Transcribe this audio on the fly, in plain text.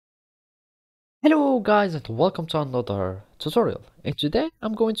Hello guys and welcome to another tutorial. And today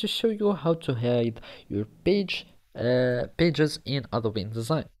I'm going to show you how to hide your pages in Adobe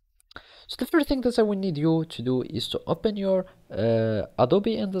InDesign. So the first thing that I will need you to do is to open your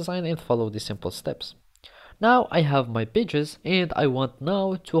Adobe InDesign and follow the simple steps. Now I have my pages and I want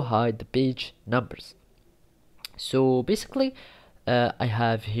now to hide the page numbers. So basically I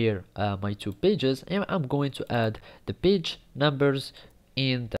have here my two pages and I'm going to add the page numbers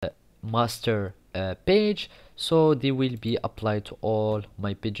in the master page, so they will be applied to all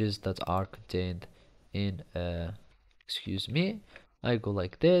my pages that are contained in excuse me, I go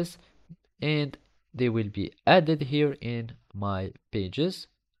like this and they will be added here in my pages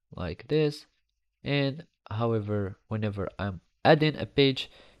like this. And however, whenever I'm adding a page,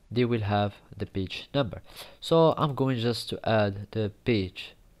 they will have the page number. So I'm going just to add the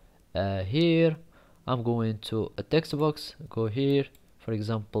page here. I'm going to a text box, go here, for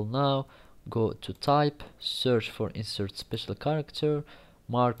example. Now go to type, search for insert special character,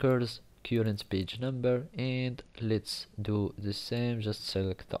 markers, current page number, and let's do the same. Just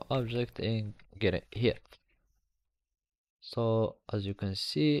select the object and get it here. So as you can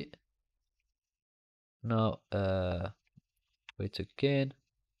see now, wait again,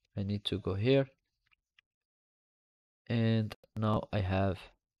 I need to go here, and now I have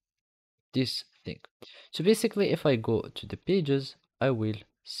this thing. So basically if I go to the pages, I will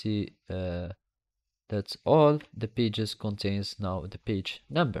see that all the pages contains now the page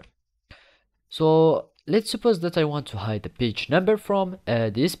number. So let's suppose that I want to hide the page number from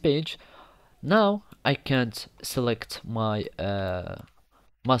this page. Now I can't select my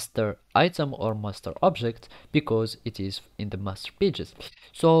master item or master object because it is in the master pages.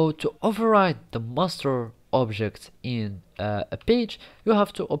 So to override the master object in a page, you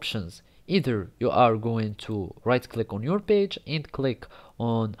have two options. Either you are going to right click on your page and click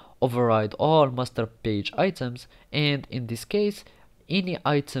on override all master page items, and in this case any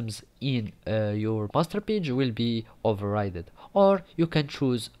items in your master page will be overridden, or you can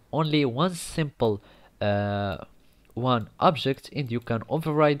choose only one simple one object and you can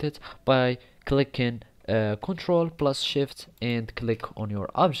override it by clicking Control plus Shift and click on your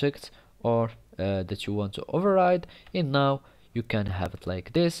object or that you want to override, and now you can have it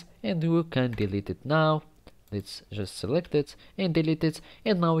like this and you can delete it. Now let's just select it and delete it,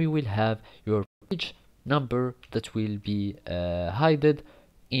 and now you will have your page number that will be hidden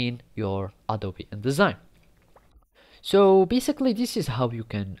in your Adobe InDesign. So basically this is how you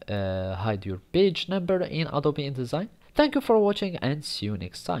can hide your page number in Adobe InDesign. Thank you for watching and see you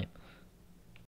next time.